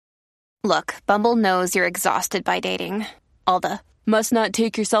Look, Bumble knows you're exhausted by dating. All the must not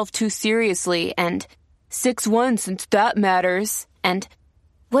take yourself too seriously and 6'1" since that matters. And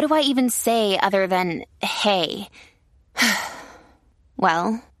what do I even say other than hey?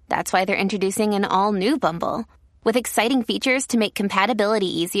 Well, that's why they're introducing an all-new Bumble with exciting features to make compatibility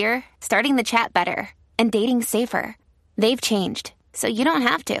easier, starting the chat better, and dating safer. They've changed, so you don't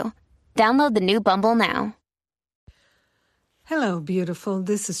have to. Download the new Bumble now. Hello, beautiful.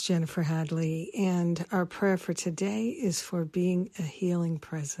 This is Jennifer Hadley, and our prayer for today is for being a healing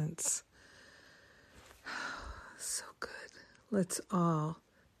presence. So good. Let's all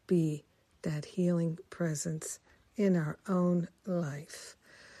be that healing presence in our own life.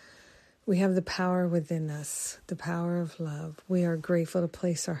 We have the power within us, the power of love. We are grateful to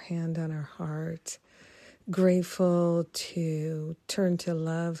place our hand on our heart, grateful to turn to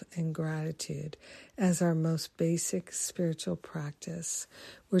love and gratitude as our most basic spiritual practice.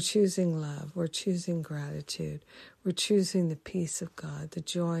 We're choosing love. We're choosing gratitude. We're choosing the peace of God, the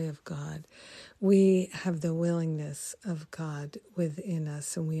joy of God. We have the willingness of God within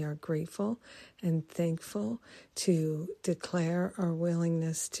us, and we are grateful and thankful to declare our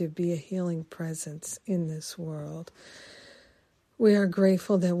willingness to be a healing presence in this world. We are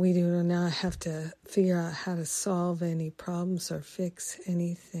grateful that we do not have to figure out how to solve any problems or fix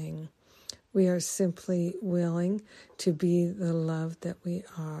anything. We are simply willing to be the love that we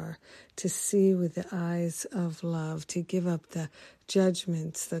are, to see with the eyes of love, to give up the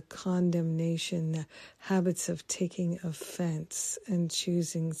judgments, the condemnation, the habits of taking offense and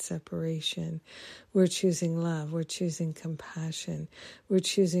choosing separation. We're choosing love. We're choosing compassion. We're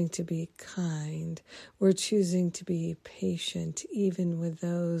choosing to be kind. We're choosing to be patient, even with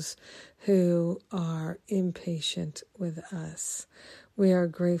those who are impatient with us. We are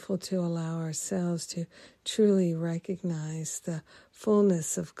grateful to allow ourselves to truly recognize the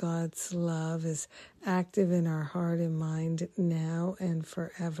fullness of God's love is active in our heart and mind now and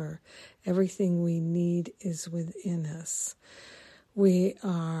forever. Everything we need is within us. We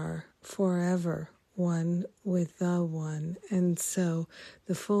are forever one with the one, and so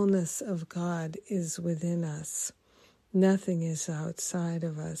the fullness of God is within us. Nothing is outside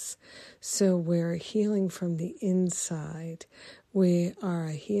of us. So we're healing from the inside. We are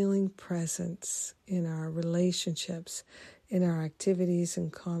a healing presence in our relationships, in our activities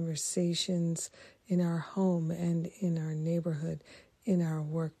and conversations, in our home and in our neighborhood, in our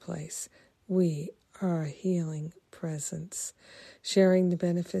workplace. We are a healing presence. Sharing the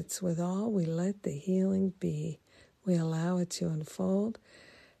benefits with all, we let the healing be. We allow it to unfold.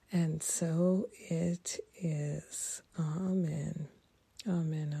 And so it is. Amen.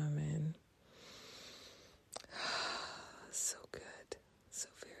 Amen. Amen. So good. So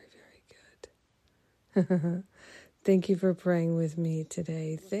very, very good. Thank you for praying with me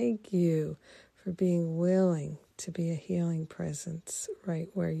today. Thank you for being willing to be a healing presence right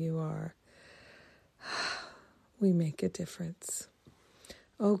where you are. We make a difference.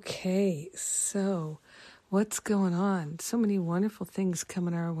 Okay, so what's going on? So many wonderful things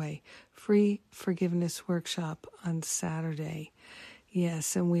coming our way. Free forgiveness workshop on Saturday.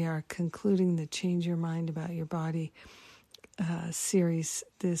 Yes, and we are concluding the Change Your Mind About Your Body series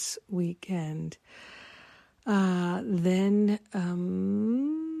this weekend. Then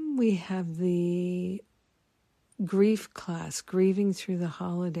we have the grief class, Grieving Through the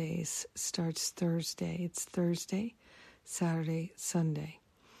Holidays, starts Thursday. It's Thursday, Saturday, Sunday.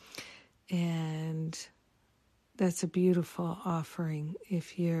 And that's a beautiful offering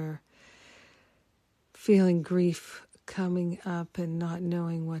if you're feeling grief coming up and not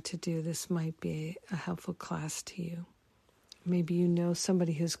knowing what to do. This might be a helpful class to you. Maybe you know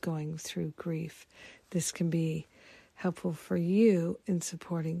somebody who's going through grief. This can be helpful for you in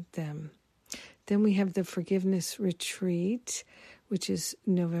supporting them. Then we have the Forgiveness Retreat, which is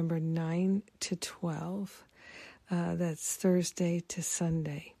November 9 to 12. That's Thursday to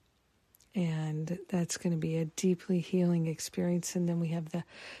Sunday. And that's going to be a deeply healing experience. And then we have the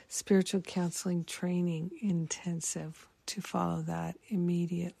Spiritual Counseling Training Intensive to follow that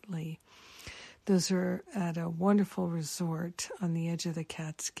immediately. Those are at a wonderful resort on the edge of the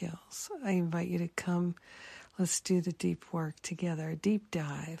Catskills. I invite you to come. Let's do the deep work together, a deep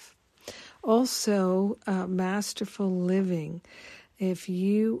dive. Also, Masterful Living. If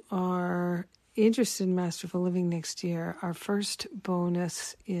you are interested in Masterful Living next year, our first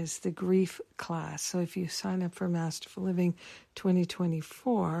bonus is the grief class. So if you sign up for Masterful Living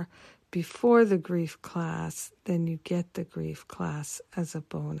 2024 before the grief class, then you get the grief class as a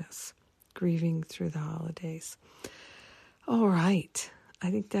bonus. Grieving Through the Holidays. All right.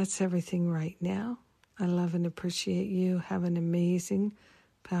 I think that's everything right now. I love and appreciate you. Have an amazing,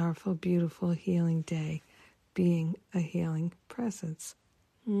 powerful, beautiful, healing day, being a healing presence.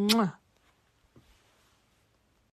 Mwah.